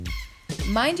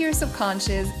Mind Your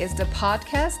Subconscious is the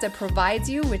podcast that provides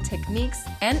you with techniques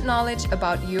and knowledge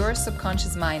about your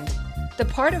subconscious mind, the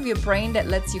part of your brain that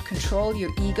lets you control your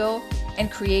ego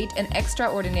and create an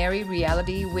extraordinary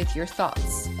reality with your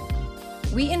thoughts.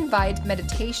 We invite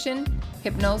meditation,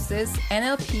 hypnosis,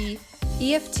 NLP,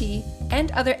 EFT,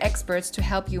 and other experts to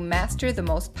help you master the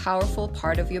most powerful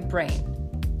part of your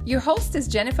brain. Your host is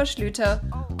Jennifer Schlüter,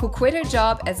 who quit her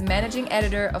job as managing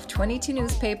editor of 22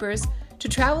 newspapers to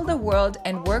travel the world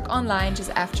and work online just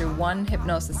after one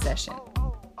hypnosis session.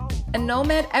 A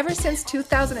nomad ever since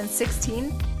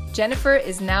 2016, Jennifer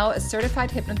is now a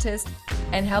certified hypnotist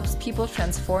and helps people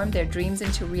transform their dreams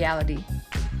into reality.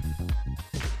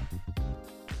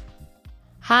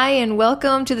 Hi, and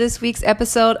welcome to this week's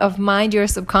episode of Mind Your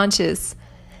Subconscious.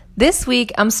 This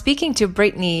week, I'm speaking to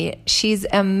Brittany. She's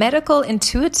a medical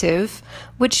intuitive,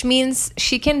 which means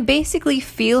she can basically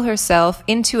feel herself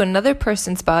into another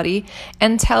person's body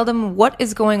and tell them what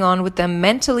is going on with them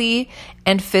mentally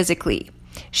and physically.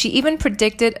 She even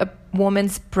predicted a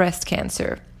woman's breast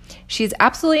cancer. She's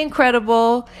absolutely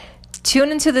incredible.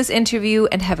 Tune into this interview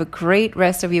and have a great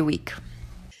rest of your week.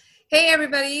 Hey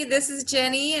everybody, this is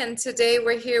Jenny, and today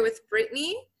we're here with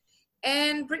Brittany.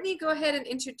 And Brittany, go ahead and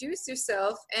introduce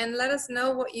yourself and let us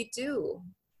know what you do.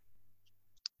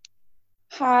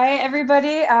 Hi,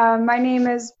 everybody. My name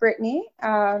is Brittany.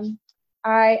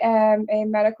 I am a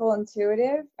medical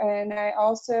intuitive, and I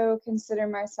also consider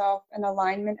myself an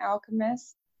alignment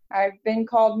alchemist. I've been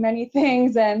called many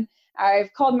things, and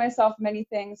I've called myself many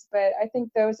things, but I think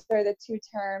those are the two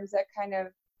terms that kind of,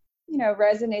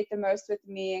 resonate the most with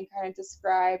me and kind of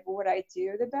describe what I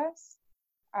do the best.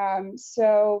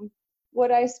 So what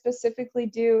I specifically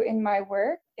do in my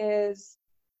work is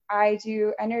I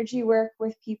do energy work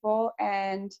with people,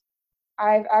 and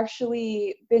I've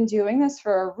actually been doing this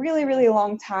for a really, really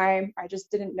long time. I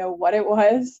just didn't know what it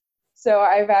was. So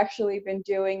I've actually been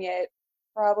doing it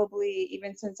probably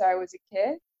even since I was a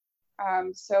kid.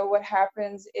 So what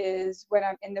happens is when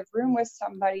I'm in the room with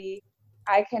somebody,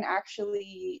 I can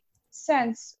actually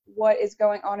sense what is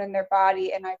going on in their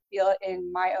body, and I feel it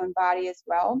in my own body as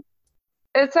well.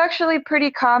 It's actually pretty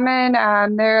common.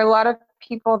 There are a lot of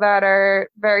people that are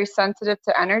very sensitive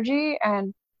to energy,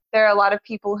 and there are a lot of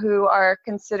people who are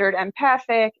considered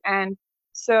empathic, and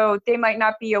so they might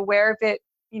not be aware of it,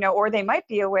 or they might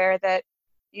be aware that,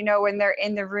 when they're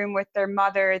in the room with their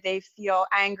mother, they feel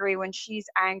angry when she's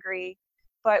angry.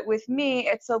 But with me,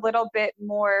 it's a little bit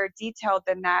more detailed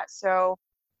than that. So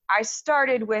I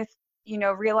started with,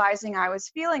 realizing I was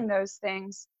feeling those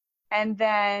things. And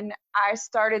then I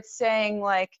started saying,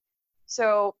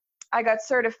 so I got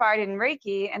certified in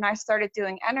Reiki, and I started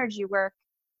doing energy work.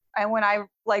 And when I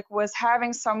was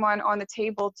having someone on the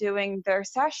table doing their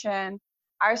session,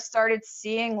 I started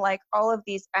seeing all of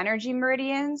these energy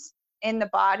meridians in the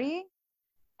body.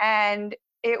 And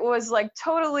it was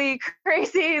totally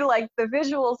crazy. The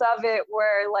visuals of it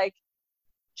were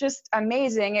just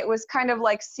amazing. It was kind of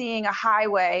like seeing a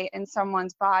highway in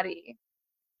someone's body.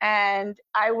 And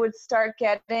I would start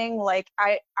getting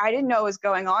I didn't know what was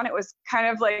going on. It was kind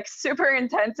of super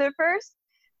intense at first.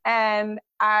 And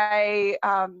I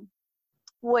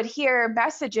would hear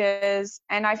messages,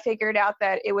 and I figured out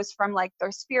that it was from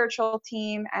their spiritual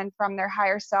team and from their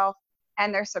higher self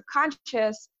and their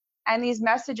subconscious. And these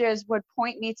messages would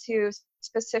point me to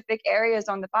specific areas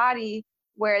on the body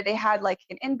where they had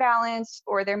an imbalance,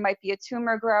 or there might be a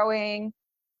tumor growing,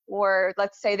 or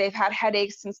let's say they've had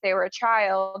headaches since they were a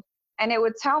child, and it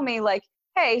would tell me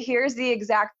hey, here's the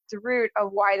exact root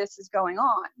of why this is going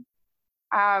on.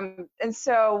 And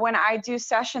so when I do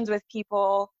sessions with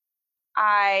people,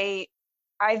 I've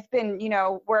been,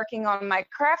 working on my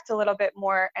craft a little bit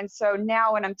more. And so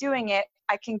now when I'm doing it,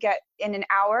 I can get in an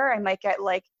hour, I might get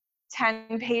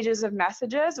 10 pages of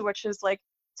messages, which is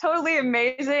totally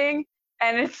amazing.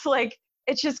 And it's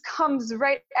it just comes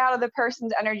right out of the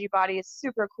person's energy body. It's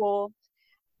super cool.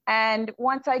 And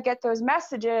once I get those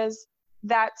messages,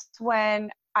 that's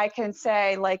when I can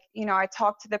say, I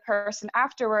talk to the person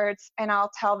afterwards, and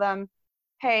I'll tell them,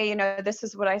 hey, this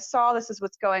is what I saw, this is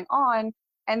what's going on.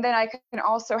 And then I can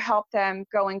also help them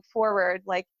going forward,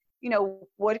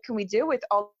 what can we do with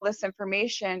all this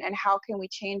information, and how can we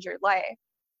change your life?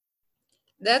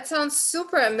 That sounds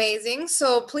super amazing.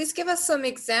 So please give us some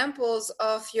examples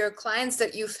of your clients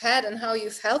that you've had and how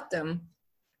you've helped them.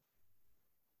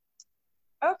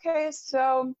 Okay,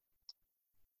 so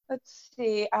let's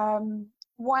see.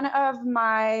 One of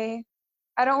my,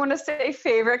 I don't want to say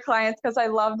favorite clients because I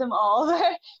love them all,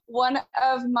 but one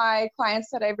of my clients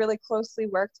that I really closely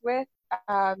worked with,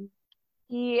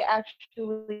 he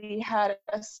actually had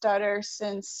a stutter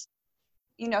since,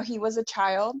 he was a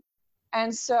child.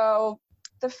 And so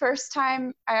the first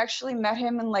time I actually met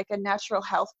him in like a natural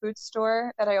health food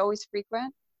store that I always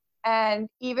frequent. And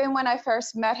even when I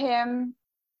first met him,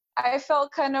 I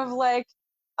felt kind of like,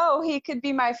 oh, he could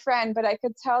be my friend, but I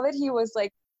could tell that he was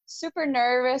like super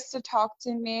nervous to talk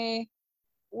to me,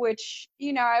 which,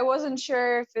 I wasn't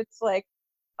sure if it's like,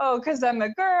 oh, because I'm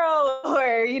a girl,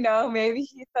 or, maybe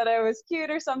he thought I was cute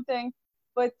or something.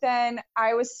 But then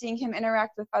I was seeing him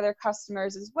interact with other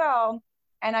customers as well.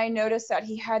 And I noticed that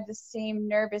he had the same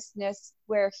nervousness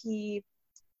where he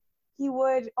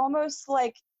would almost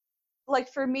like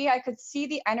for me, I could see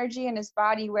the energy in his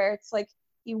body where it's like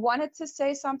he wanted to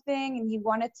say something and he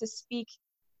wanted to speak,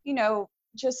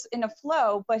 just in a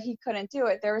flow, but he couldn't do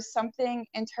it. There was something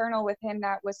internal with him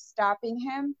that was stopping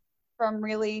him from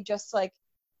really just like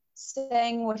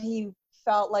saying what he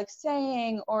felt like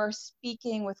saying or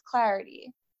speaking with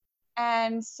clarity.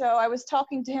 And so I was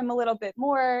talking to him a little bit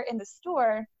more in the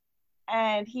store,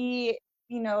 and he,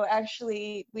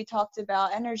 actually we talked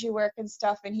about energy work and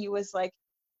stuff, and he was like,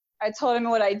 I told him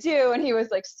what I do, and he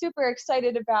was like super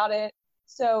excited about it.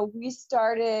 So we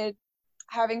started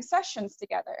having sessions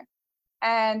together.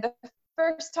 And the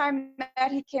first time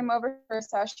that he came over for a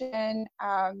session,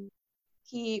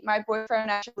 my boyfriend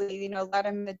actually, let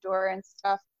him in the door and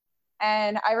stuff.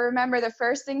 And I remember the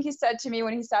first thing he said to me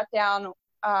when he sat down,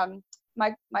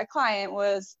 my client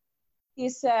was, he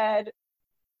said,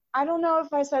 I don't know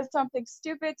if I said something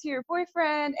stupid to your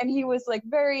boyfriend. And he was like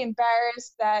very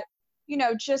embarrassed that,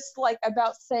 just like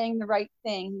about saying the right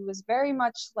thing. He was very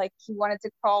much like he wanted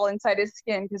to crawl inside his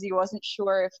skin because he wasn't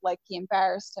sure if like he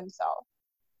embarrassed himself.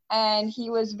 And he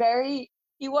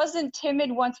wasn't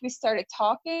timid once we started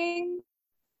talking,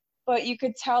 but you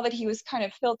could tell that he was kind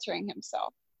of filtering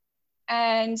himself.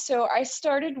 And so I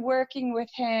started working with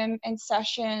him in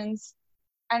sessions,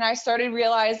 and I started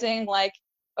realizing like,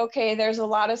 okay, there's a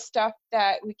lot of stuff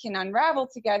that we can unravel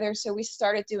together. So we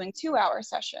started doing 2-hour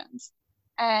sessions.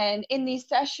 And in these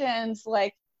sessions,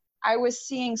 like, I was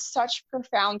seeing such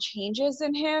profound changes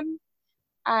in him.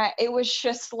 It was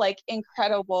just like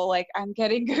incredible. Like, I'm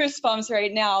getting goosebumps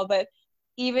right now. But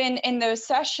even in those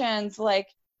sessions, like,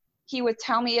 he would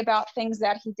tell me about things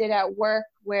that he did at work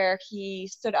where he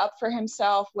stood up for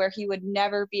himself, where he would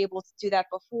never be able to do that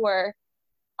before.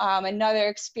 Another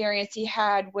experience he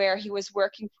had where he was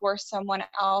working for someone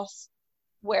else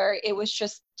where it was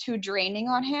just too draining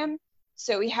on him.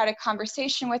 So we had a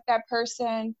conversation with that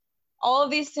person. All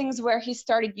of these things where he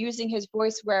started using his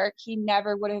voice where he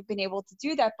never would have been able to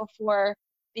do that before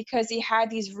because he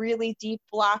had these really deep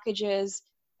blockages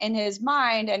in his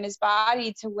mind and his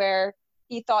body to where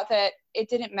he thought that it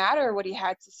didn't matter what he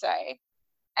had to say.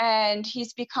 And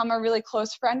he's become a really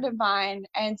close friend of mine,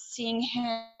 and seeing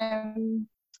him,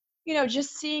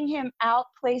 just seeing him out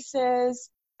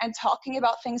places and talking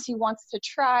about things he wants to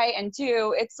try and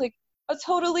do, it's like a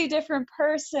totally different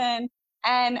person.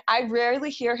 And I rarely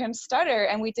hear him stutter.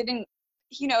 And we didn't,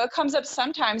 it comes up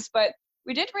sometimes, but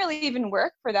we didn't really even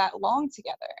work for that long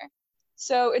together.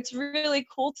 So it's really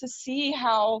cool to see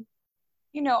how,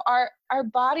 our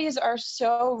bodies are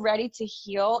so ready to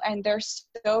heal, and they're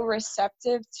so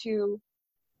receptive to,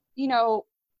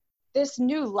 this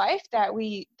new life that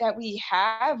we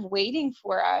have waiting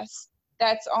for us,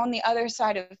 that's on the other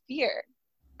side of fear.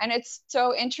 And it's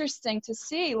so interesting to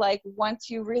see, like, once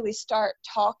you really start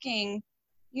talking,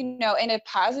 in a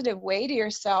positive way to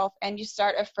yourself, and you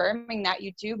start affirming that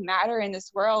you do matter in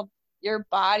this world, your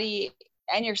body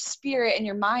and your spirit and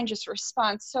your mind just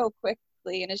respond so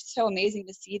quickly. And it's so amazing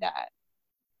to see that.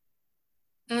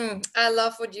 I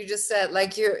love what you just said.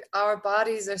 Like, our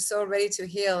bodies are so ready to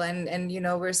heal, and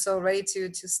we're so ready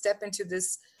to step into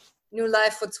this new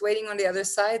life, what's waiting on the other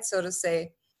side, so to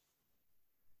say.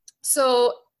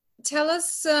 So tell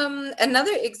us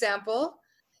another example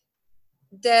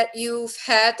that you've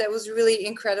had that was really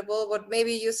incredible, what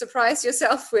maybe you surprised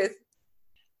yourself with.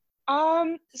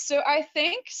 So I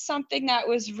think something that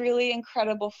was really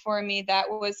incredible for me, that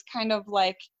was kind of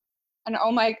like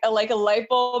like a light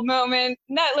bulb moment.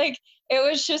 Not like, it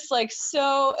was just like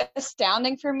so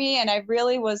astounding for me. And I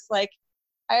really was like,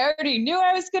 I already knew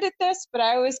I was good at this, but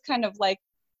I was kind of like,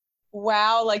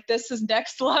 wow, like this is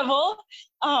next level.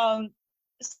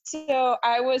 So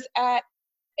I was at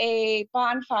a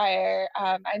bonfire.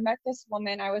 I met this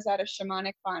woman. I was at a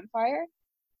shamanic bonfire,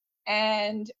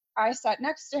 and I sat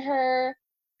next to her.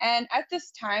 And at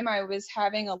this time, I was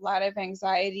having a lot of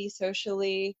anxiety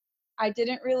socially. I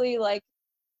didn't like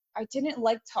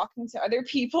talking to other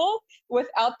people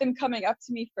without them coming up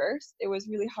to me first. It was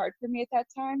really hard for me at that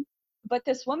time. But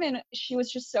this woman, she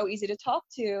was just so easy to talk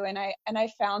to. And I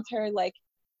found her like,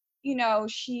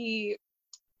 she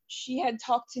she had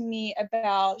talked to me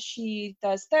about she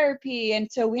does therapy,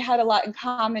 and so we had a lot in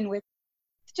common with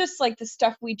just like the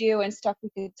stuff we do and stuff we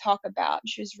could talk about.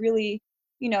 She was really,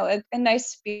 a nice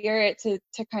spirit to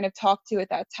kind of talk to at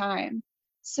that time.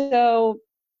 So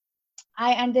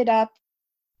I ended up,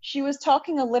 she was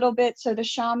talking a little bit, so the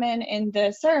shaman in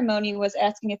the ceremony was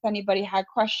asking if anybody had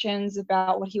questions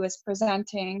about what he was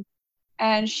presenting,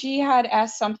 and she had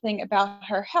asked something about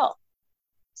her health.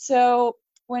 So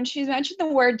when she mentioned the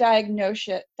word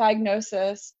diagnosis,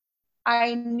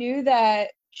 I knew that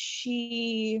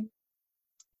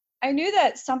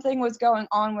something was going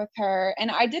on with her, and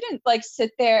I didn't like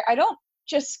sit there. I don't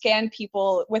just scan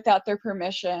people without their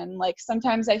permission. Like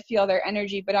sometimes I feel their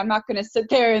energy, but I'm not going to sit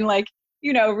there and like,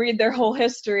 read their whole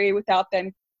history without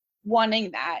them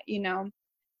wanting that.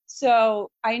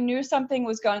 So I knew something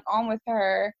was going on with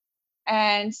her.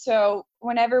 And so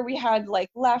whenever we had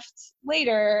like left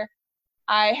later,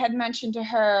 I had mentioned to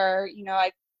her,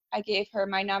 I gave her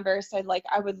my number, said like,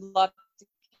 I would love to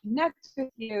connect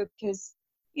with you because,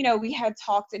 we had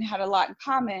talked and had a lot in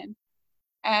common.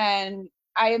 And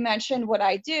I mentioned what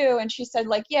I do, and she said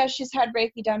like, yeah, she's had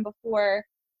Reiki done before.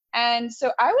 And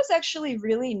so I was actually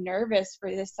really nervous for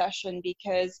this session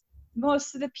because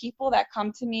most of the people that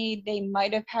come to me, they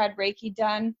might have had Reiki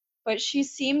done, but she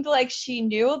seemed like she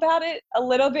knew about it a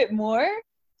little bit more.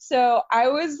 So I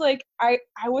was like, I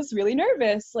was really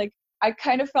nervous. Like I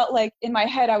kind of felt like in my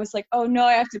head, I was like, oh no,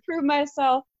 I have to prove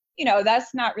myself.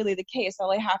 That's not really the case.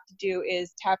 All I have to do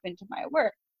is tap into my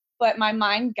work. But my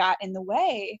mind got in the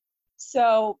way.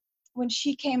 So when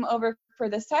she came over for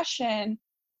the session,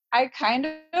 I kind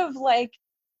of like,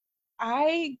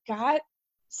 I got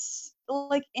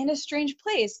like in a strange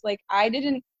place. Like I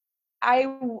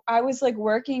was like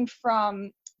working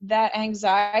from that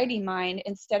anxiety mind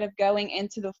instead of going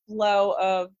into the flow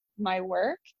of my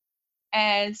work.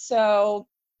 And so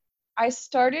I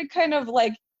started kind of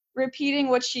like repeating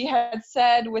what she had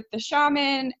said with the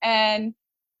shaman, and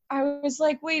I was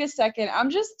like, wait a second, I'm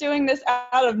just doing this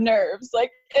out of nerves.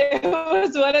 Like it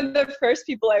was one of the first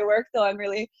people I worked on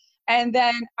really. And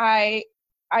then I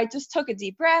just took a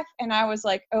deep breath and I was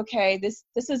like, okay, this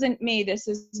isn't me, this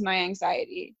is my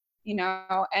anxiety.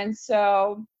 And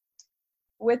so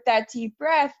with that deep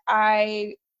breath,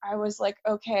 I was like,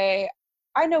 okay,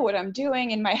 I know what I'm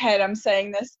doing. In my head, I'm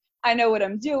saying this, I know what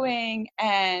I'm doing,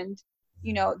 and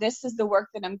this is the work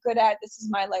that I'm good at, this is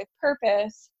my life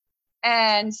purpose.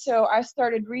 And so I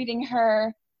started reading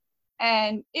her,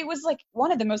 and it was like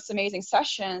one of the most amazing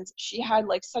sessions. She had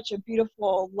like such a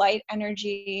beautiful light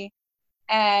energy.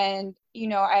 And,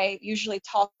 I usually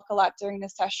talk a lot during the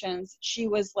sessions. She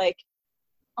was like,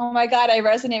 oh my God, I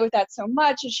resonate with that so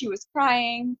much. And she was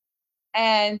crying.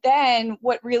 And then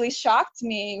what really shocked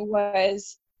me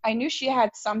was I knew she had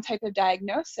some type of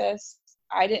diagnosis.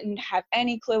 I didn't have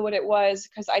any clue what it was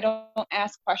because I don't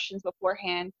ask questions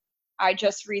beforehand. I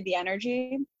just read the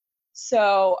energy.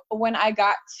 So when I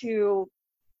got to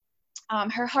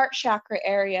her heart chakra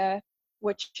area,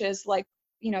 which is like,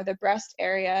 the breast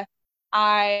area,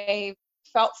 I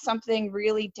felt something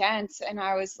really dense. And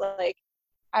I was like,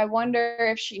 I wonder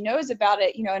if she knows about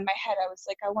it. In my head, I was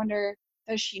like, I wonder,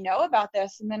 does she know about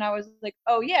this? And then I was like,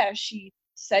 oh yeah, she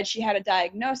said she had a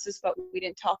diagnosis, but we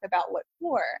didn't talk about what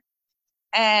for.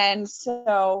 And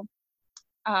so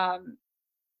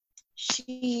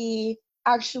she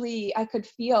actually, I could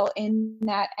feel in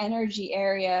that energy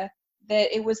area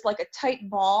that it was like a tight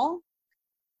ball.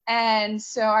 And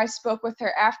so I spoke with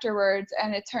her afterwards,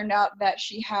 and it turned out that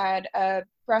she had a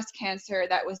breast cancer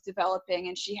that was developing,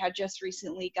 and she had just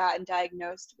recently gotten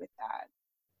diagnosed with that.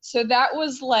 So that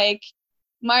was like,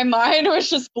 my mind was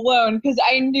just blown because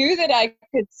I knew that I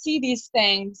could see these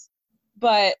things,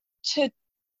 but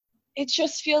it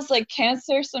just feels like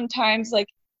cancer sometimes. Like,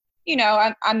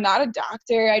 I'm not a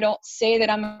doctor. I don't say that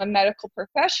I'm a medical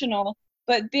professional,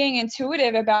 but being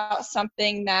intuitive about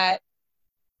something that,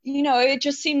 it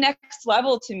just seemed next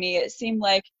level to me. It seemed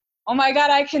like, oh my God,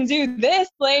 I can do this.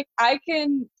 Like I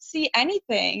can see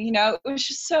anything, it was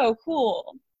just so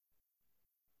cool.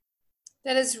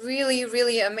 That is really,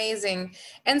 really amazing.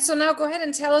 And so now go ahead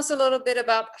and tell us a little bit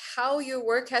about how your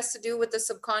work has to do with the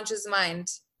subconscious mind.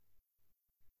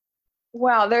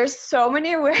 Wow, there's so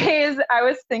many ways. I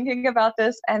was thinking about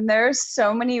this, and there's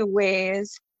so many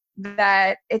ways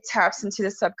that it taps into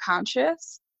the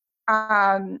subconscious.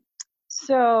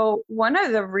 So one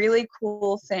of the really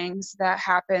cool things that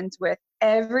happens with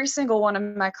every single one of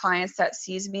my clients that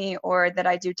sees me or that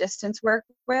I do distance work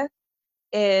with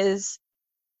is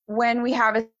when we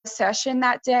have a session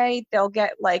that day, they'll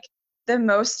get like the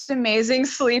most amazing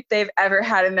sleep they've ever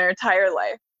had in their entire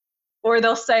life. or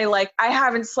they'll say like, I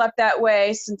haven't slept that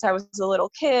way since I was a little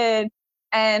kid.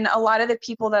 And a lot of the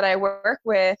people that I work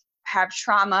with have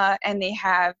trauma, and they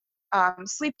have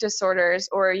sleep disorders,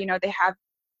 or, they have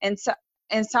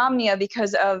insomnia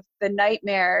because of the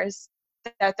nightmares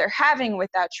that they're having with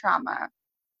that trauma.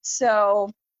 So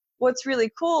what's really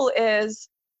cool is,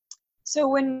 so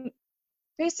when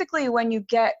you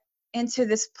get into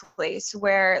this place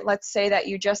where, let's say that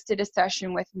you just did a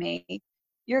session with me,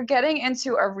 you're getting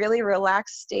into a really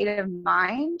relaxed state of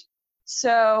mind.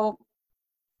 So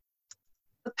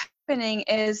what's happening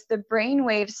is the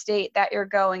brainwave state that you're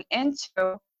going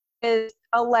into is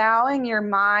allowing your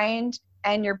mind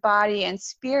and your body and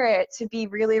spirit to be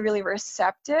really, really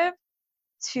receptive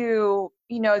to,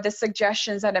 the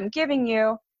suggestions that I'm giving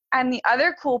you. And the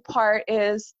other cool part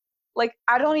is, like,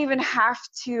 I don't even have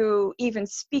to even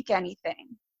speak anything.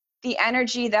 The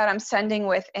energy that I'm sending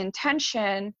with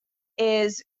intention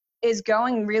is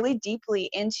going really deeply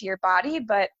into your body.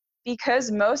 But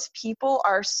because most people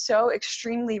are so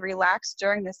extremely relaxed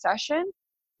during the session,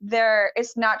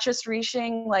 it's not just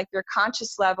reaching like your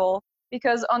conscious level,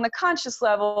 because on the conscious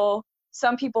level,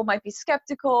 some people might be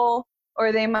skeptical,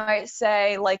 or they might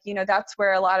say, like, that's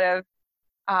where a lot of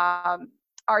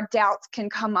our doubts can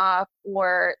come up,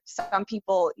 or some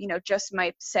people, just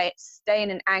might stay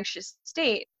in an anxious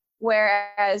state.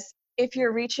 Whereas if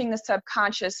you're reaching the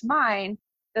subconscious mind,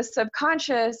 the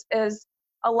subconscious is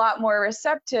a lot more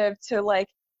receptive to, like,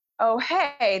 oh,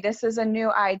 hey, this is a new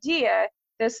idea.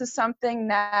 This is something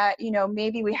that,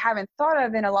 maybe we haven't thought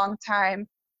of in a long time.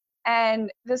 And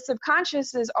the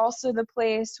subconscious is also the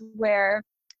place where,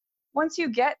 once you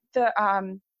get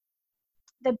the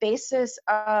basis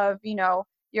of,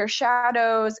 your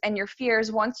shadows and your fears,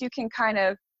 once you can kind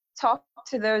of talk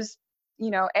to those,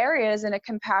 areas in a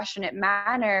compassionate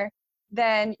manner,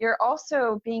 then you're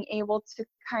also being able to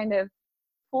kind of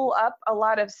pull up a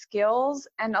lot of skills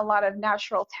and a lot of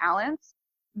natural talents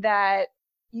that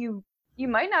you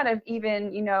might not have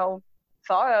even,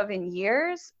 thought of in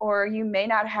years, or you may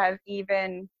not have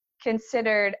even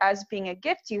considered as being a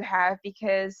gift you have,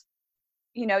 because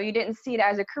you didn't see it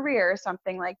as a career or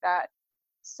something like that.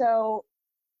 So,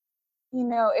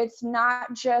 it's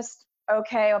not just,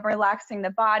 okay, I'm relaxing the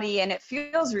body and it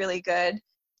feels really good.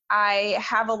 I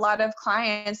have a lot of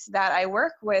clients that I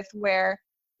work with where,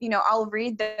 I'll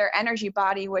read their energy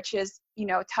body, which is,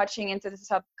 touching into the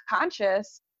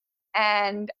subconscious,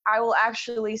 and I will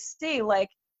actually see, like,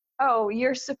 oh,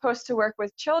 you're supposed to work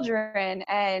with children,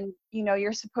 and,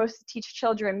 you're supposed to teach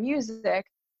children music.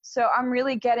 So I'm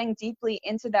really getting deeply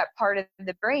into that part of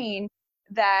the brain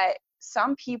that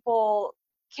some people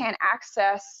can't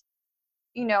access,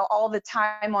 all the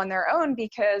time on their own,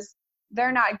 because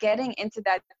they're not getting into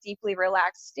that deeply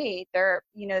relaxed state.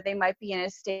 They might be in a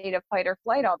state of fight or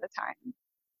flight all the time.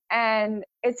 And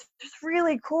it's just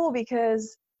really cool,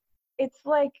 because it's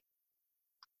like,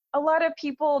 a lot of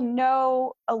people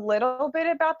know a little bit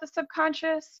about the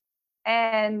subconscious,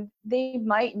 and they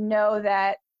might know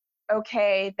that,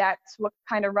 okay, that's what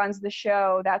kind of runs the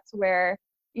show. That's where,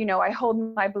 I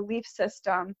hold my belief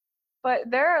system. But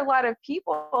there are a lot of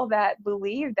people that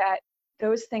believe that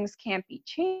those things can't be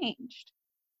changed.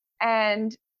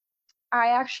 And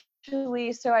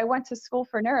so I went to school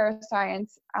for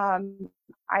neuroscience.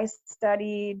 I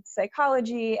studied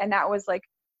psychology, and that was like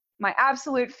my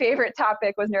absolute favorite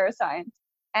topic was neuroscience.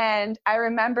 And I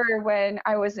remember when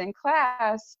I was in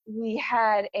class, we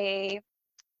had a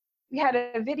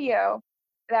video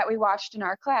that we watched in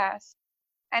our class.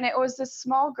 And it was this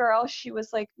small girl. She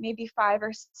was like maybe 5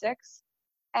 or 6.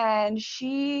 And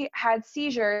she had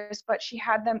seizures, but she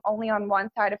had them only on one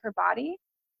side of her body.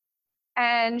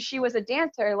 And she was a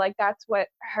dancer. Like, that's what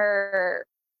her,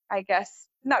 I guess,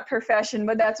 not profession,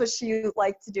 but that's what she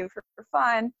liked to do for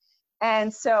fun.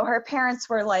 And so her parents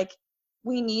were like,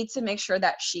 we need to make sure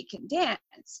that she can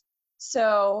dance.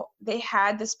 So they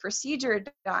had this procedure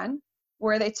done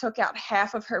where they took out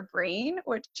half of her brain,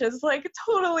 which is like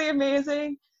totally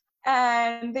amazing.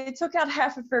 And they took out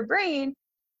half of her brain,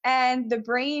 and the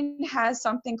brain has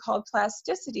something called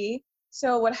plasticity.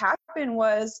 So what happened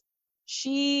was,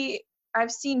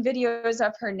 I've seen videos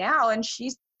of her now, and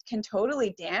she can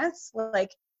totally dance,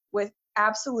 like, with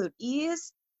absolute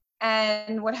ease.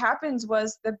 And what happens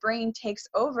was, the brain takes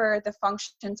over the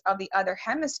functions of the other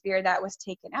hemisphere that was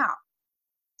taken out.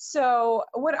 So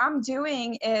what I'm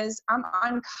doing is I'm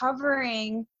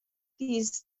uncovering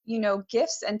these,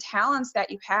 gifts and talents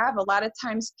that you have. A lot of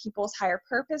times people's higher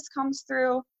purpose comes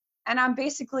through, and I'm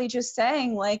basically just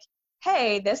saying, like,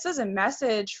 hey, this is a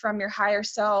message from your higher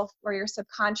self or your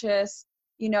subconscious,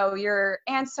 your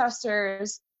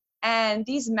ancestors, And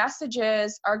these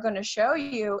messages are going to show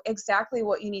you exactly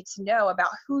what you need to know about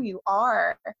who you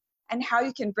are and how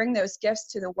you can bring those gifts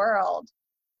to the world.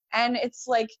 And it's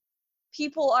like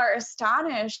people are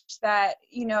astonished that,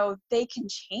 you know, they can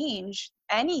change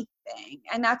anything.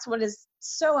 And that's what is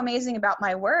so amazing about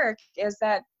my work, is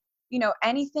that, you know,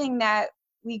 anything that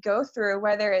we go through,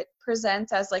 whether it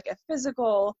presents as like a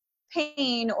physical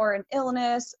pain or an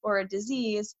illness or a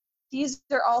disease, these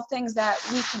are all things that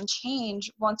we can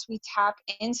change once we tap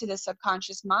into the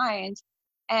subconscious mind.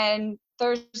 And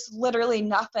there's literally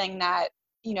nothing that,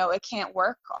 you know, it can't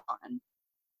work on.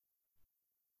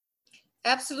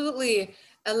 Absolutely.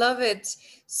 I love it.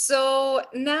 So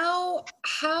now,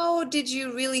 how did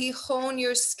you really hone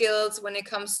your skills when it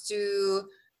comes to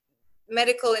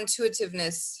medical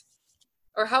intuitiveness?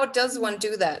 Or how does one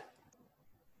do that?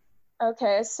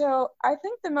 Okay, so I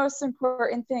think the most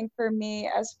important thing for me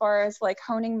as far as like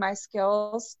honing my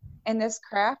skills in this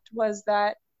craft was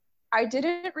that I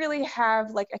didn't really have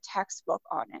like a textbook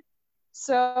on it.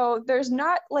 So there's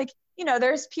not like, you know,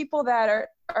 there's people that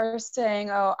are saying,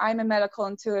 oh, I'm a medical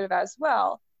intuitive as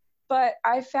well. But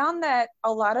I found that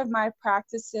a lot of my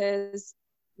practices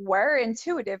were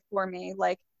intuitive for me.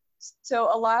 Like,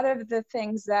 so a lot of the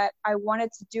things that I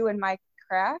wanted to do in my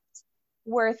craft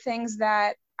were things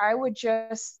that I would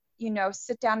just, you know,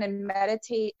 sit down and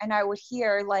meditate, and I would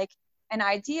hear like an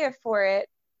idea for it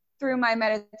through my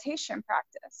meditation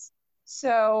practice.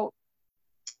 So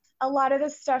a lot of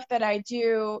the stuff that I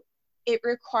do, it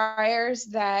requires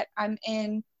that I'm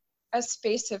in a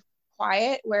space of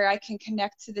quiet where I can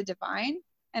connect to the divine,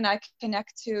 and I can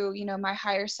connect to, you know, my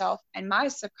higher self and my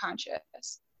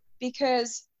subconscious.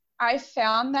 Because I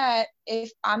found that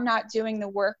if I'm not doing the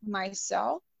work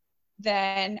myself,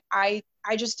 then I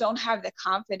just don't have the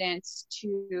confidence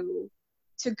to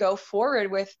go forward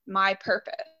with my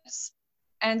purpose.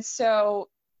 And so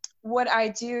what I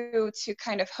do to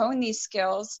kind of hone these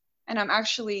skills, and I'm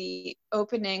actually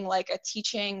opening like a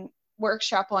teaching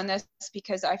workshop on this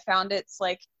because I found it's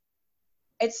like,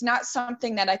 it's not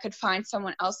something that I could find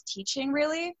someone else teaching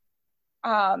really.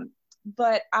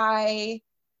 But I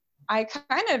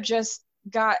kind of just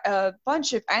got a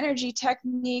bunch of energy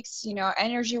techniques, you know,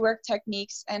 energy work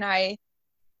techniques, and I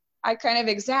kind of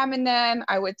examined them,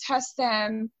 I would test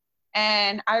them,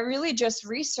 and I really just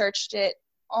researched it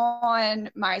on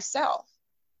myself.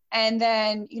 And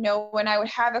then, you know, when I would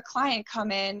have a client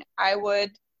come in, I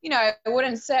would, you know, I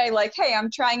wouldn't say like, hey,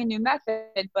 I'm trying a new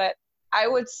method, but I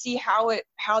would see how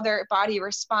their body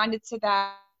responded to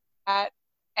that.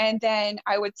 And then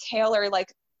I would tailor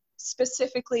like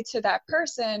specifically to that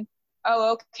person.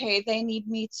 Oh, okay, they need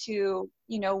me to,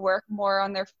 you know, work more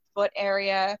on their foot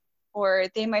area, or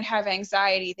they might have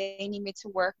anxiety. They need me to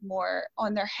work more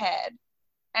on their head.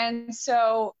 And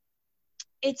so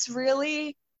it's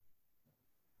really,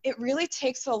 it really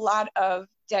takes a lot of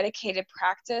dedicated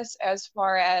practice, as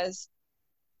far as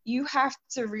you have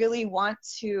to really want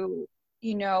to,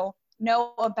 you know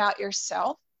about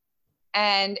yourself.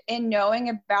 And in knowing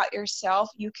about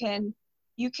yourself, you can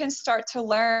start to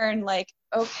learn like,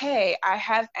 okay, I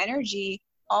have energy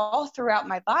all throughout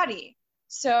my body.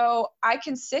 So I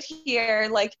can sit here,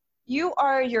 like, you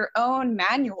are your own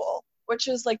manual, which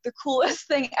is like the coolest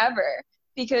thing ever,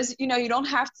 because, you know, you don't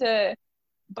have to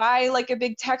buy like a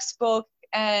big textbook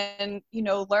and, you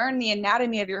know, learn the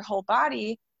anatomy of your whole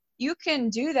body. You can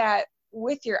do that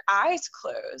with your eyes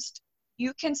closed.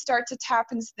 You can start to tap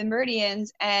into the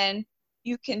meridians, and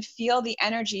you can feel the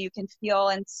energy. You can feel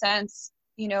and sense,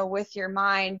 you know, with your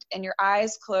mind and your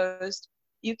eyes closed.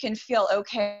 You can feel,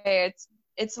 okay,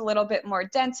 it's a little bit more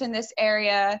dense in this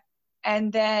area.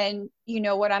 And then, you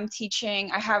know, what I'm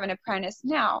teaching, I have an apprentice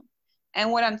now.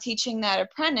 And what I'm teaching that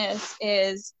apprentice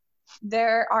is,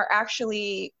 there are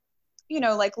actually, you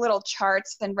know, like little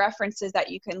charts and references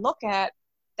that you can look at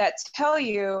that tell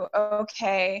you,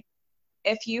 okay,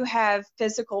 if you have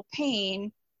physical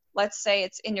pain, let's say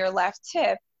it's in your left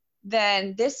hip,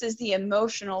 then this is the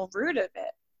emotional root of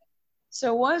it.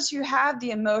 So once you have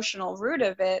the emotional root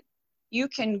of it, you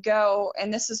can go,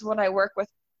 and this is what I work with,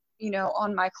 you know,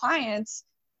 on my clients,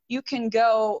 you can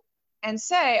go and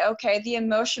say, okay, the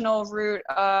emotional root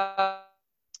of,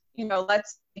 you know,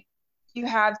 let's say you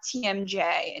have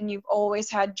TMJ and you've always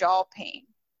had jaw pain.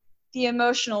 The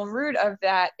emotional root of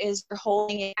that is you're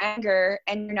holding in anger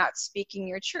and you're not speaking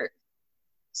your truth.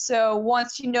 So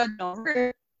once you know the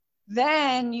root,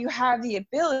 then you have the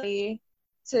ability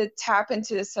to tap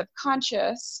into the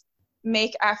subconscious,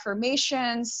 make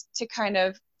affirmations to kind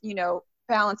of, you know,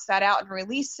 balance that out and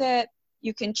release it.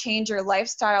 You can change your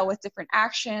lifestyle with different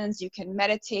actions. You can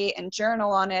meditate and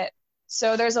journal on it.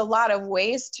 So there's a lot of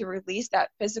ways to release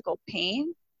that physical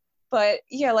pain. But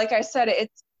yeah, like I said,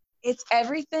 it's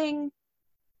everything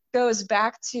goes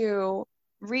back to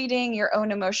reading your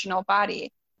own emotional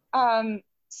body.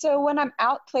 So when I'm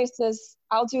out places,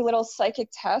 I'll do little psychic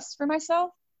tests for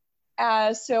myself.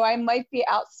 So I might be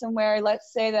out somewhere,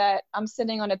 let's say that I'm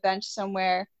sitting on a bench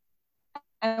somewhere,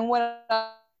 and what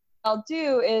I'll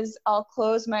do is I'll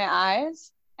close my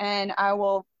eyes and I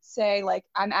will say, like,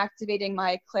 I'm activating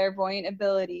my clairvoyant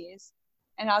abilities.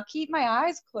 And I'll keep my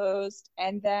eyes closed,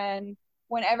 and then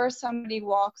whenever somebody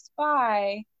walks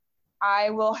by,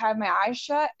 I will have my eyes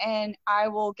shut and I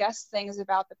will guess things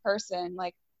about the person.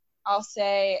 Like, I'll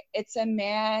say it's a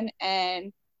man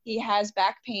and he has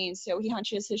back pain, so he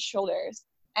hunches his shoulders.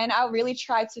 And I'll really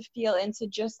try to feel into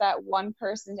just that one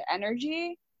person's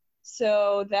energy,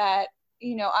 so that,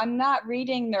 I'm not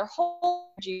reading their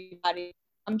whole energy body.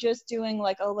 I'm just doing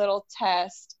like a little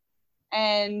test,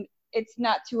 and it's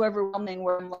not too overwhelming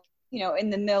where I'm like, in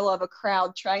the middle of a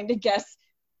crowd trying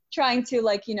to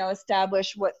like,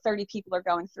 establish what 30 people are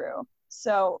going through.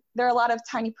 So there are a lot of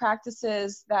tiny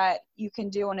practices that you can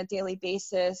do on a daily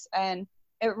basis. And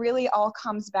it really all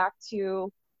comes back to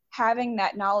having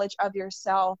that knowledge of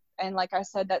yourself. And like I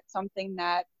said, that's something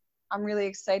that I'm really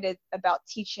excited about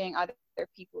teaching other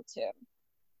people too.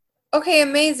 Okay,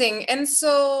 amazing. And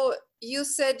so you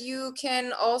said you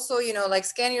can also, like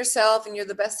scan yourself and you're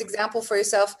the best example for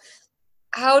yourself.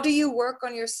 How do you work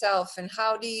on yourself, and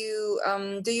how do you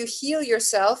heal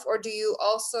yourself, or do you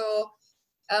also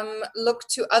look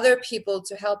to other people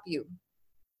to help you?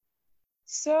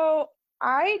 So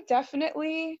I'm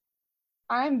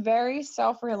very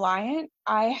self-reliant.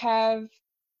 I have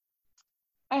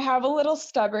a little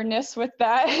stubbornness with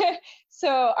that.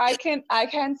 So I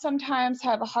can sometimes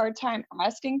have a hard time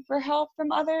asking for help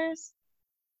from others.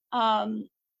 Um,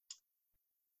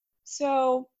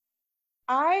 so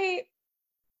I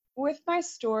with my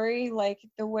story, like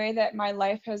the way that my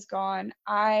life has gone,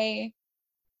 I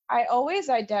always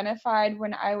identified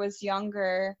when I was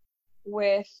younger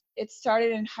with it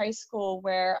started in high school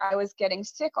where I was getting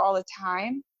sick all the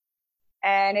time.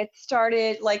 And it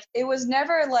started like, it was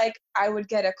never like I would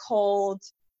get a cold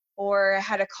or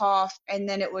had a cough and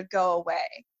then it would go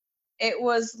away. It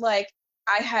was like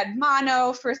I had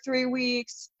mono for 3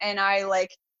 weeks, and I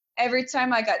like every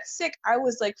time I got sick, I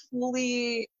was like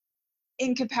fully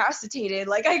incapacitated.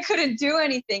 Like I couldn't do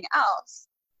anything else.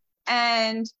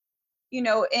 And,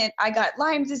 and I got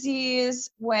Lyme disease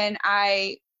when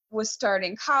I was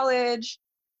starting college.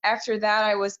 After that,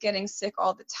 I was getting sick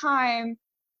all the time.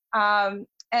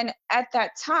 And at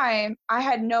that time, I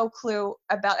had no clue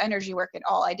about energy work at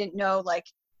all. I didn't know like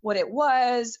what it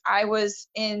was. I was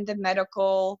in the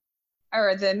medical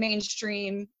or the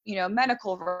mainstream,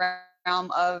 medical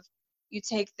realm of you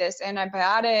take this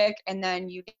antibiotic and then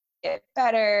you get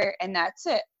better and that's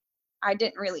it. I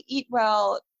didn't really eat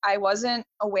well. I wasn't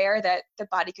aware that the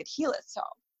body could heal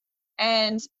itself.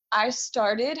 And I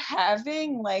started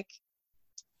having like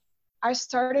I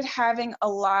started having a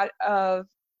lot of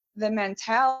the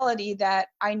mentality that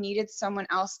I needed someone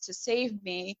else to save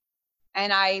me.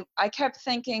 And I kept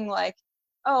thinking like,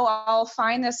 oh, I'll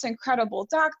find this incredible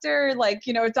doctor, like,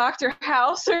 Dr.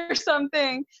 House or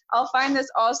something. I'll find this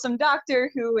awesome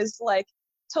doctor who is like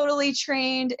totally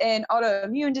trained in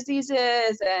autoimmune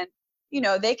diseases, and,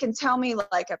 they can tell me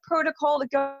like a protocol to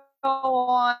go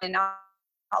on, and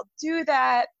I'll do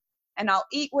that, and I'll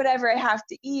eat whatever I have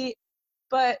to eat.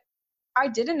 But I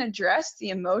didn't address the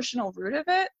emotional root of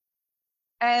it.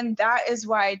 And that is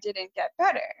why I didn't get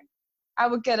better. I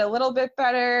would get a little bit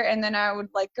better, and then I would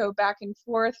like go back and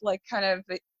forth, like kind of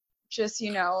just,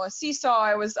 a seesaw.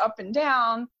 I was up and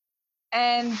down.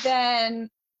 And then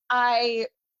I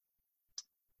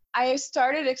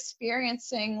started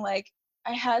experiencing like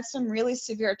I had some really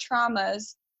severe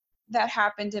traumas that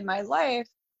happened in my life,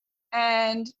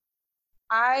 and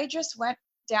I just went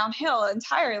downhill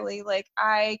entirely. Like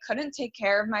I couldn't take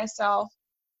care of myself.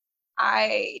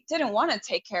 I didn't want to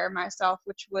take care of myself,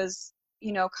 which was,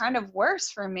 kind of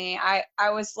worse for me. I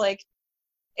was like,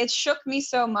 it shook me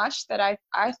so much that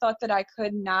I thought that I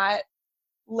could not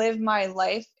live my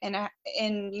life in a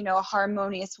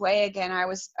harmonious way again. I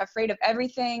was afraid of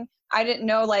everything. I didn't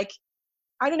know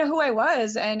who I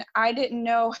was, and I didn't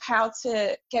know how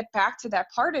to get back to that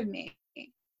part of me.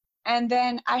 And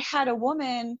then I had a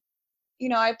woman,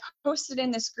 I posted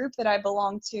in this group that I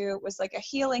belonged to. It was like a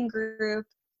healing group.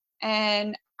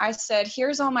 And I said,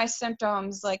 here's all my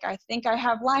symptoms. Like, I think I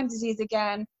have Lyme disease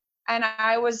again. And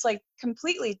I was like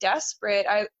completely desperate.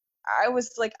 I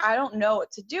was like, I don't know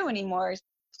what to do anymore.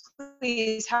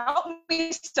 Please help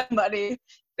me, somebody,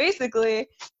 basically.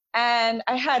 And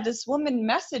I had this woman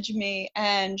message me,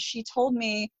 and she told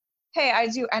me hey, I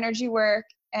do energy work.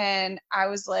 And I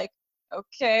was like,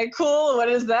 okay, cool. What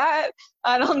is that?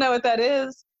 I don't know what that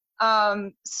is.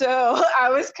 So I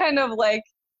was kind of like,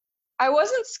 I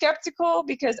wasn't skeptical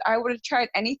because I would have tried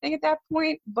anything at that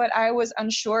point, but I was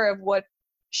unsure of what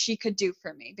she could do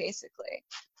for me, basically.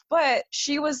 But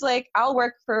she was like, I'll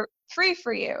work for free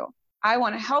for you. I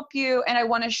want to help you and I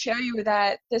want to show you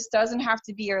that this doesn't have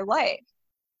to be your life.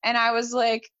 And I was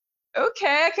like,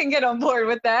 okay, I can get on board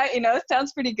with that. It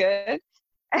sounds pretty good.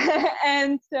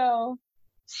 And so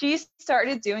she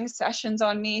started doing sessions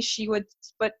on me.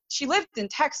 But she lived in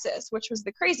Texas, which was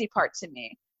the crazy part to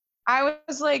me. I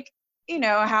was like,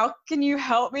 how can you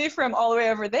help me from all the way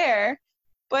over there?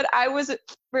 But I was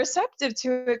receptive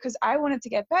to it because I wanted to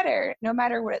get better no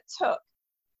matter what it took.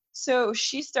 So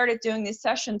she started doing these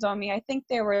sessions on me. I think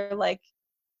they were like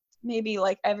maybe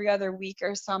like every other week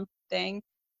or something.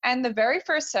 And the very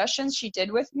first sessions she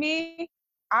did with me,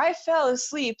 I fell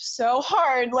asleep so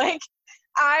hard. Like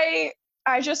I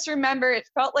I just remember it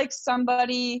felt like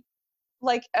somebody,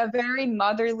 like a very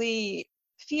motherly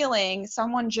feeling.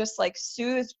 Someone just like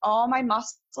soothed all my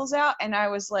muscles out and I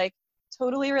was like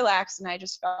totally relaxed and I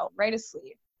just fell right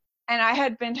asleep. And I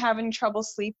had been having trouble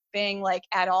sleeping like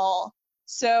at all.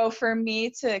 So for me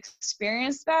to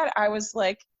experience that, I was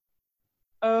like,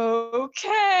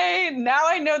 okay, now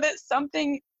I know that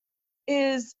something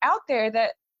is out there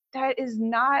that is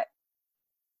not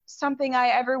something I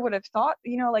ever would have thought,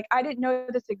 like I didn't know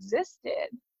this existed.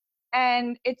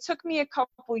 And it took me a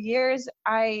couple years.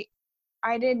 I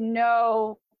didn't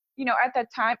know, at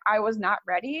that time I was not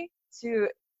ready to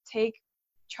take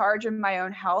charge of my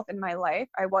own health in my life.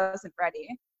 I wasn't ready.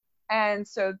 And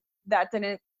so that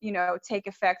didn't, take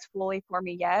effect fully for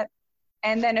me yet.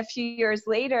 And then a few years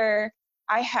later,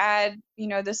 I had,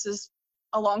 this is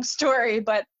a long story,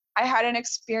 but I had an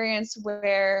experience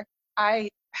where I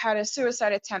had a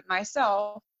suicide attempt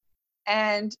myself.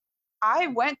 And I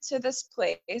went to this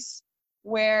place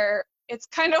where it's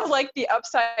kind of like the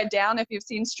Upside Down if you've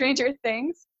seen Stranger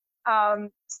Things.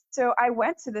 So I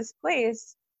went to this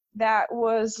place that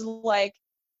was like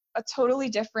a totally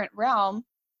different realm.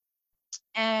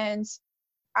 And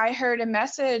I heard a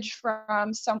message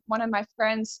from one of my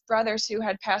friend's brothers who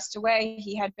had passed away.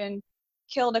 He had been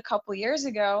killed a couple years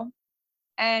ago.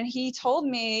 And he told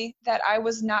me that I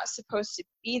was not supposed to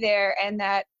be there and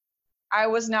that I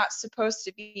was not supposed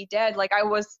to be dead. Like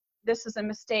this is a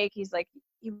mistake. He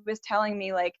was telling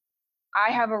me like,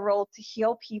 I have a role to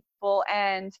heal people.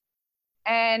 And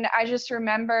I just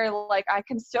remember like, I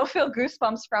can still feel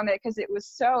goosebumps from it because it was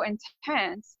so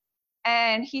intense.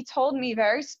 And he told me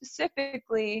very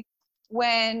specifically,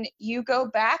 when you go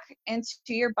back into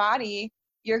your body,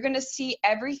 you're going to see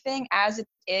everything as it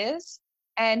is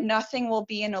and nothing will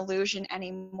be an illusion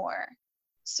anymore.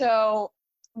 So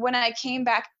when I came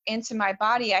back into my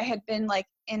body, I had been like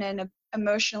in an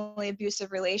emotionally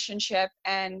abusive relationship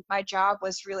and my job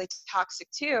was really toxic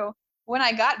too. When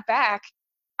I got back,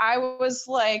 I was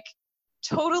like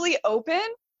totally open,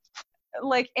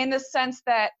 like in the sense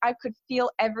that I could feel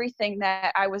everything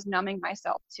that I was numbing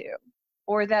myself to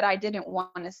or that I didn't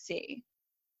want to see.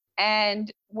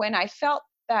 And when I felt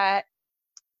that,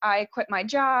 I quit my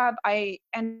job, I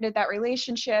ended that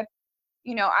relationship,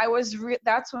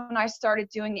 that's when I started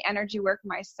doing the energy work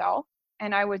myself,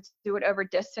 and I would do it over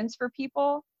distance for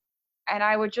people, and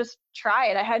I would just try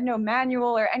it. I had no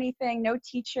manual or anything, no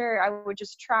teacher. I would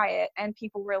just try it, and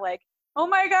people were like, oh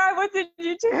my God, what did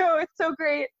you do? It's so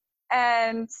great.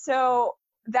 And so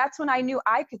that's when I knew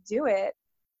I could do it.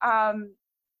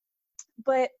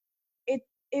 But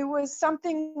it was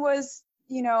something was,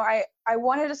 I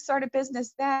wanted to start a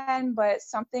business then, but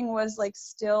something was like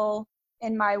still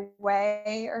in my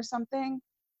way or something.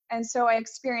 And so I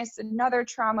experienced another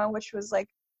trauma, which was like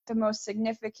the most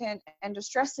significant and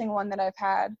distressing one that I've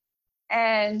had.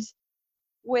 And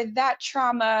with that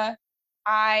trauma,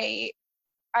 I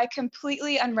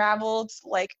completely unraveled,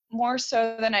 like more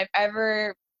so than I've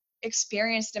ever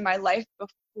experienced in my life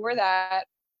before that.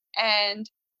 And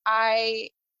I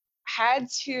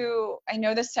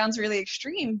know this sounds really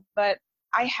extreme, but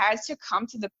I had to come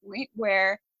to the point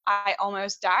where I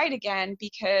almost died again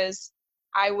because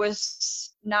I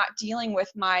was not dealing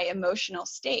with my emotional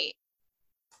state.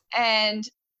 And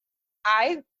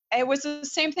it was the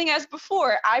same thing as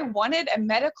before. I wanted a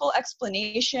medical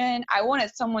explanation. I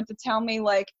wanted someone to tell me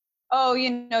like, oh,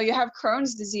 you have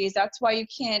Crohn's disease. That's why you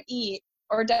can't eat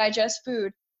or digest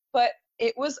food. But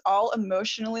it was all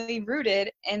emotionally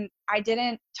rooted and I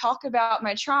didn't talk about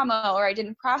my trauma or I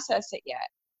didn't process it yet.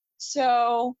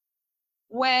 So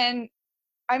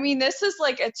this is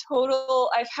like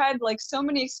I've had like so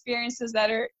many experiences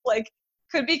that are like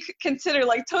could be considered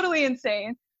like totally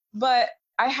insane. But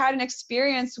I had an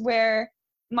experience where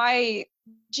my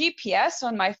GPS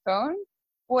on my phone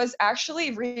was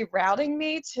actually rerouting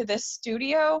me to this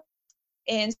studio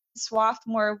in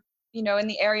Swarthmore, in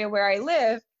the area where I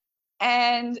live.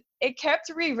 And it kept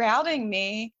rerouting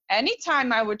me.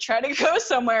 Anytime I would try to go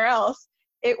somewhere else,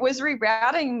 it was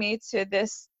rerouting me to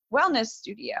this wellness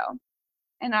studio.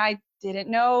 And I didn't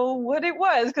know what it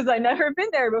was because I'd never been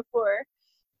there before.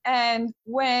 And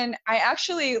when I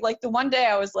actually, like, the one day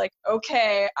I was like,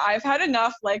 okay, I've had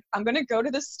enough. Like, I'm going to go to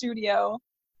the studio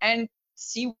and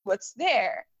see what's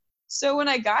there. So when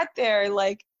I got there,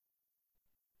 like,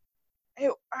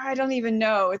 I don't even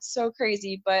know. It's so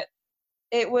crazy. But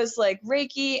it was like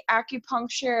Reiki,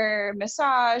 acupuncture,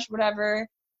 massage, whatever.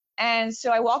 And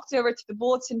so I walked over to the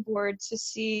bulletin board to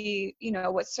see,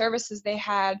 what services they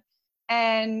had.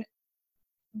 And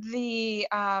the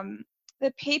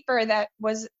paper that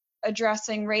was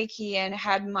addressing Reiki and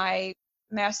had my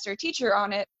master teacher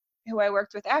on it, who I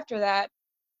worked with after that,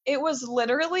 it was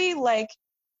literally like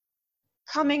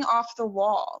coming off the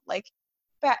wall, like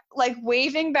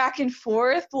waving back and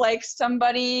forth, like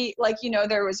somebody, like,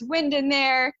 there was wind in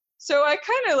there. So I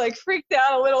kind of like freaked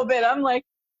out a little bit.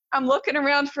 I'm looking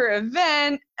around for a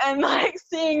vent and like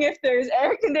seeing if there's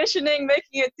air conditioning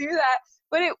making it do that,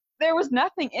 but there was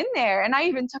nothing in there. And I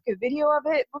even took a video of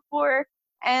it before.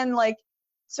 And like,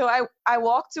 so I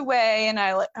walked away and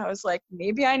I was like,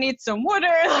 maybe I need some water,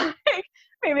 like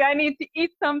maybe I need to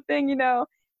eat something,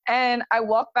 And I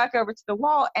walked back over to the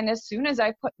wall, and as soon as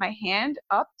I put my hand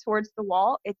up towards the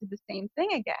wall, it did the same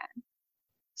thing again.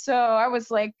 So I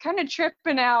was like kind of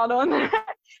tripping out on that.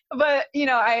 But,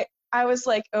 I was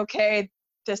like, okay,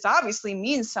 this obviously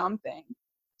means something.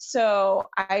 So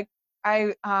I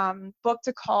booked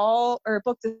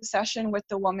a session with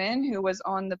the woman who was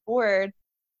on the board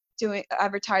doing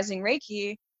advertising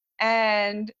Reiki.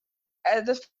 And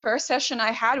the first session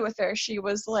I had with her, she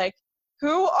was like,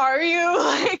 who are you?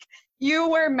 Like, you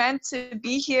were meant to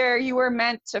be here. You were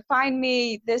meant to find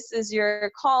me. This is your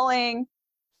calling.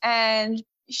 And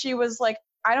she was like,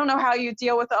 I don't know how you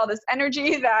deal with all this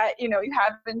energy that, you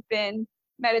haven't been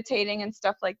meditating and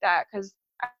stuff like that, because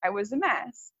I was a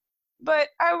mess. But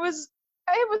it was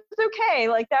okay.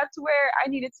 Like, that's where I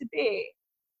needed to be.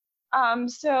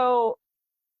 So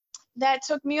that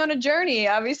took me on a journey,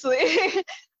 obviously.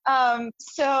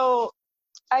 So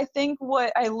I think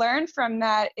what I learned from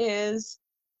that is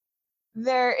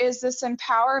there is this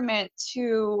empowerment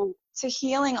to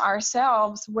healing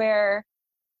ourselves, where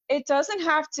it doesn't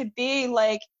have to be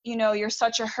like, you're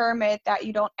such a hermit that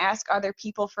you don't ask other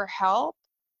people for help,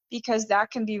 because that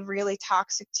can be really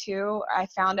toxic too. I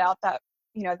found out that,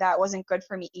 that wasn't good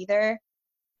for me either.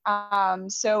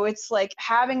 So it's like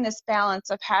having this balance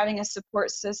of having a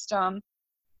support system,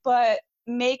 but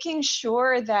making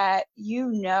sure that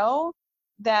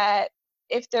that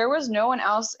if there was no one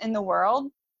else in the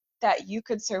world, that you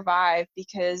could survive,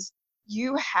 because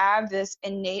you have this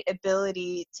innate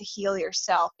ability to heal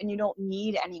yourself and you don't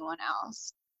need anyone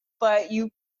else. But you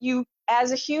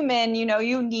as a human,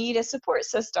 you need a support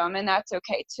system, and that's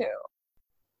okay too.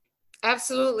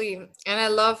 Absolutely. And I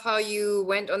love how you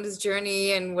went on this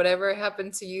journey and whatever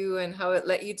happened to you and how it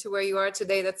led you to where you are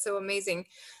today. That's so amazing.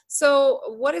 So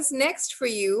what is next for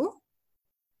you?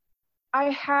 I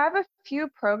have a few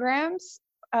programs,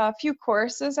 a few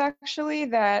courses actually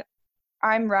that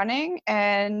I'm running,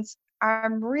 and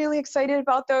I'm really excited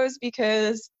about those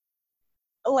because,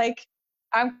 like,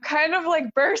 I'm kind of like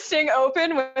bursting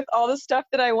open with all the stuff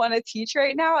that I want to teach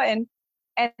right now, and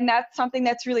that's something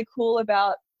that's really cool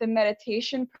about the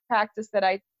meditation practice that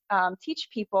I teach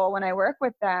people when I work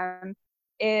with them,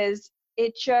 is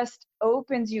it just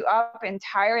opens you up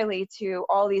entirely to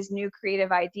all these new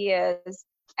creative ideas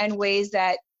and ways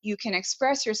that you can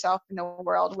express yourself in the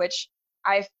world, which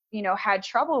I've had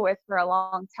trouble with for a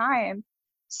long time.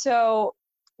 So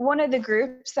one of the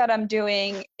groups that I'm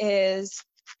doing is,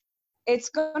 it's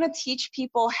going to teach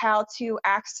people how to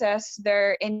access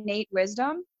their innate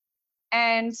wisdom.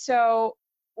 And so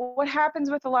what happens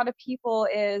with a lot of people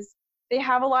is they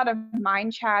have a lot of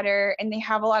mind chatter, and they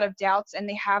have a lot of doubts, and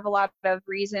they have a lot of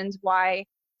reasons why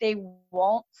they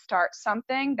won't start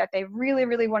something that they really,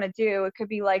 really want to do. It could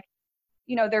be like,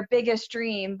 their biggest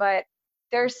dream, but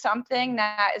there's something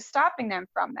that is stopping them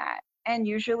from that. And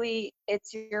usually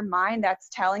it's your mind that's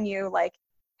telling you like,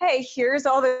 hey, here's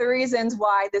all the reasons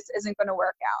why this isn't going to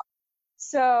work out.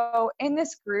 So in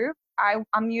this group,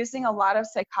 I'm using a lot of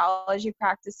psychology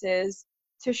practices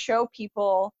to show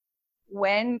people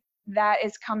when that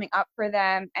is coming up for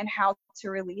them and how to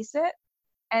release it.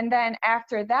 And then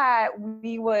after that,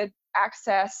 we would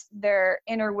access their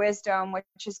inner wisdom, which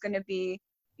is going to be,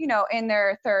 you know, in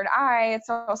their third eye. It's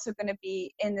also going to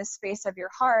be in the space of your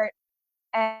heart.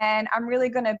 And I'm really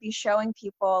going to be showing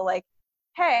people like,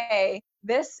 hey,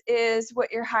 this is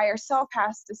what your higher self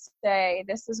has to say.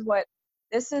 This is like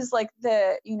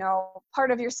the, you know,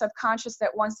 part of your subconscious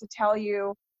that wants to tell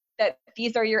you that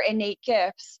these are your innate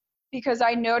gifts. Because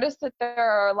I noticed that there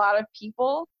are a lot of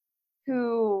people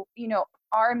who, you know,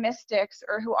 are mystics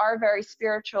or who are very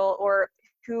spiritual or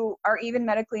who are even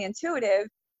medically intuitive,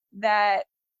 that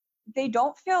they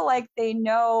don't feel like they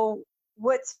know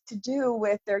what to do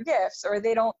with their gifts, or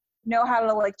they don't know how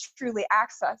to like truly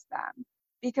access them.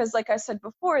 Because like I said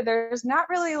before, there's not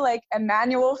really like a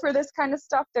manual for this kind of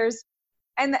stuff.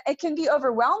 And it can be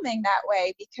overwhelming that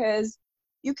way, because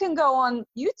you can go on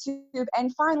YouTube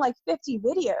and find like 50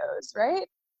 videos, right?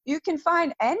 You can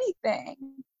find anything.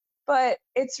 But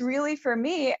it's really, for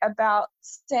me, about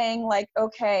saying like,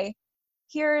 okay,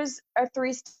 here's a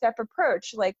 3-step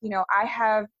approach. Like, you know, I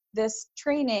have this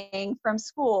training from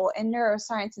school in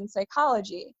neuroscience and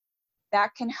psychology that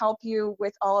can help you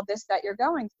with all of this that you're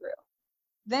going through.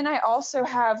 Then I also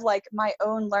have like my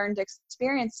own learned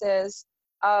experiences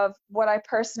of what I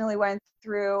personally went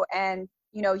through. And,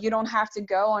 you know, you don't have to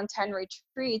go on 10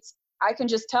 retreats. I can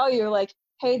just tell you like,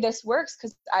 hey, this works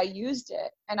because I used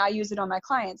it, and I use it on my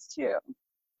clients too.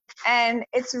 And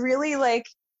it's really like,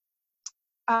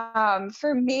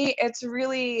 for me, it's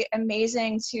really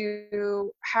amazing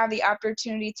to have the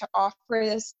opportunity to offer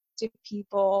this to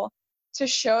people, to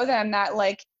show them that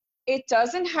like, it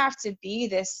doesn't have to be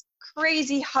this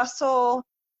crazy hustle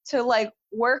to like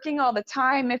working all the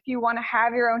time if you want to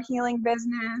have your own healing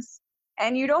business.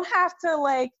 And you don't have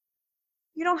to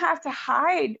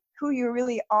hide who you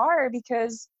really are,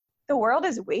 because the world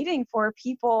is waiting for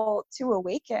people to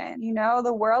awaken. You know,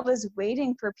 the world is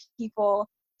waiting for people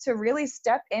to really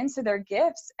step into their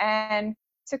gifts and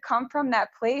to come from that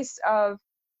place of,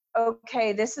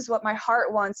 okay, this is what my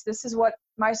heart wants. This is what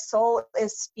my soul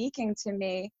is speaking to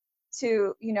me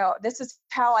to, you know, this is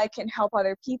how I can help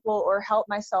other people or help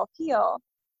myself heal.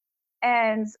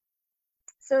 And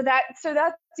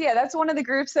that's one of the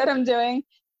groups that I'm doing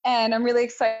and I'm really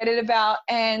excited about.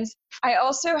 And I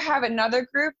also have another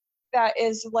group that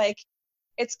is like,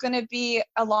 it's going to be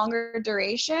a longer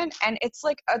duration, and it's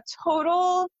like a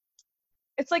total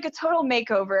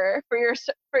makeover for your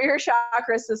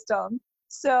chakra system.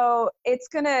 So it's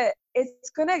going to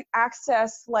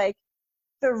access like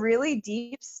the really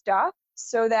deep stuff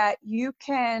so that you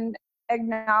can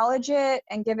acknowledge it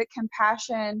and give it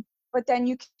compassion, but then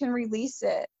you can release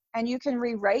it and you can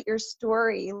rewrite your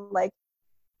story, like,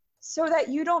 so that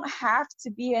you don't have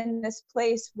to be in this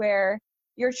place where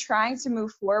you're trying to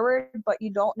move forward, but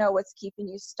you don't know what's keeping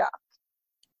you stuck.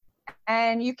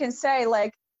 And you can say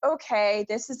like, okay,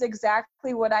 this is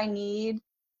exactly what I need.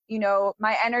 You know,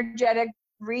 my energetic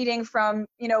reading from,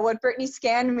 you know, what Brittany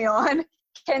scanned me on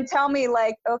can tell me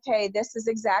like, okay, this is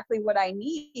exactly what I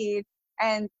need.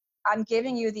 And I'm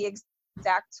giving you the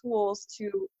exact tools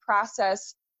to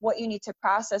process what you need to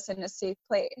process in a safe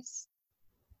place.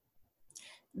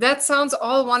 That sounds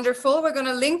all wonderful. We're going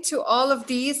to link to all of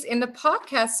these in the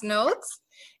podcast notes.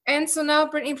 And so now,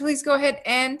 Brittany, please go ahead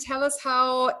and tell us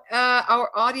how our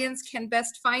audience can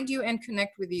best find you and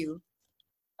connect with you.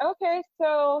 Okay,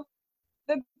 so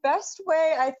the best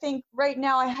way, I think right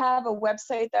now I have a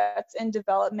website that's in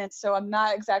development, so I'm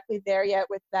not exactly there yet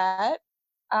with that.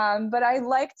 But I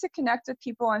like to connect with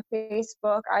people on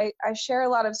Facebook. I share a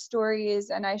lot of stories,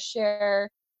 and I share,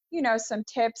 you know, some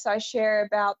tips. I share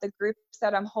about the groups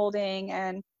that I'm holding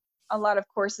and a lot of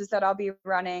courses that I'll be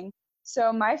running.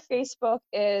 So my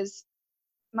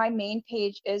main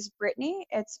page is Brittany.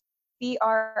 It's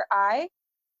BRITTNEY,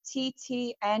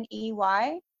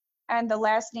 and the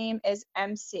last name is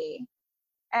MC.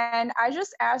 And I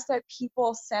just ask that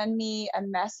people send me a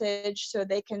message so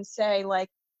they can say like,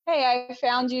 hey, I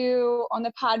found you on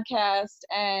the podcast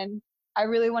and I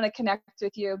really want to connect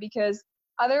with you, because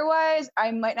otherwise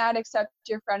I might not accept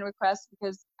your friend request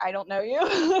because I don't know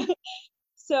you.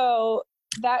 So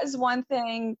that is one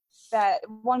way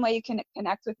you can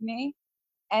connect with me.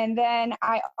 And then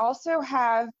I also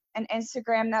have an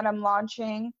Instagram that I'm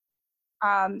launching.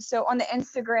 So on the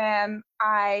Instagram,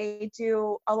 I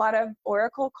do a lot of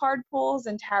oracle card pulls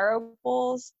and tarot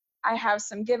pulls. I have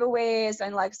some giveaways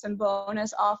and like some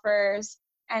bonus offers.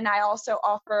 And I also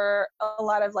offer a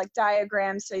lot of like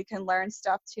diagrams so you can learn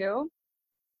stuff too.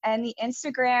 And the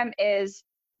Instagram is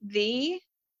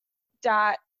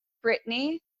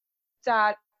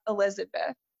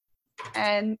the.Brittany.Elizabeth.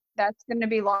 And that's going to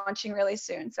be launching really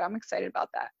soon. So I'm excited about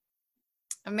that.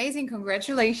 Amazing.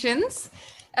 Congratulations.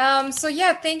 So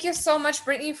yeah, thank you so much,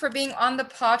 Brittany, for being on the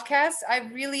podcast. I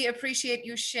really appreciate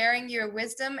you sharing your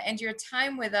wisdom and your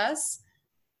time with us.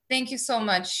 Thank you so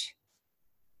much.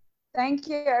 Thank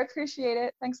you. I appreciate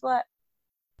it. Thanks a lot.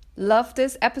 Love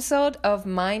this episode of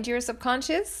Mind Your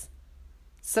Subconscious?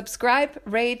 Subscribe,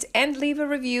 rate, and leave a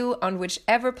review on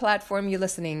whichever platform you're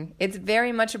listening. It's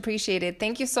very much appreciated.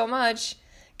 Thank you so much.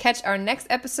 Catch our next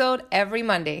episode every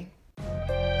Monday.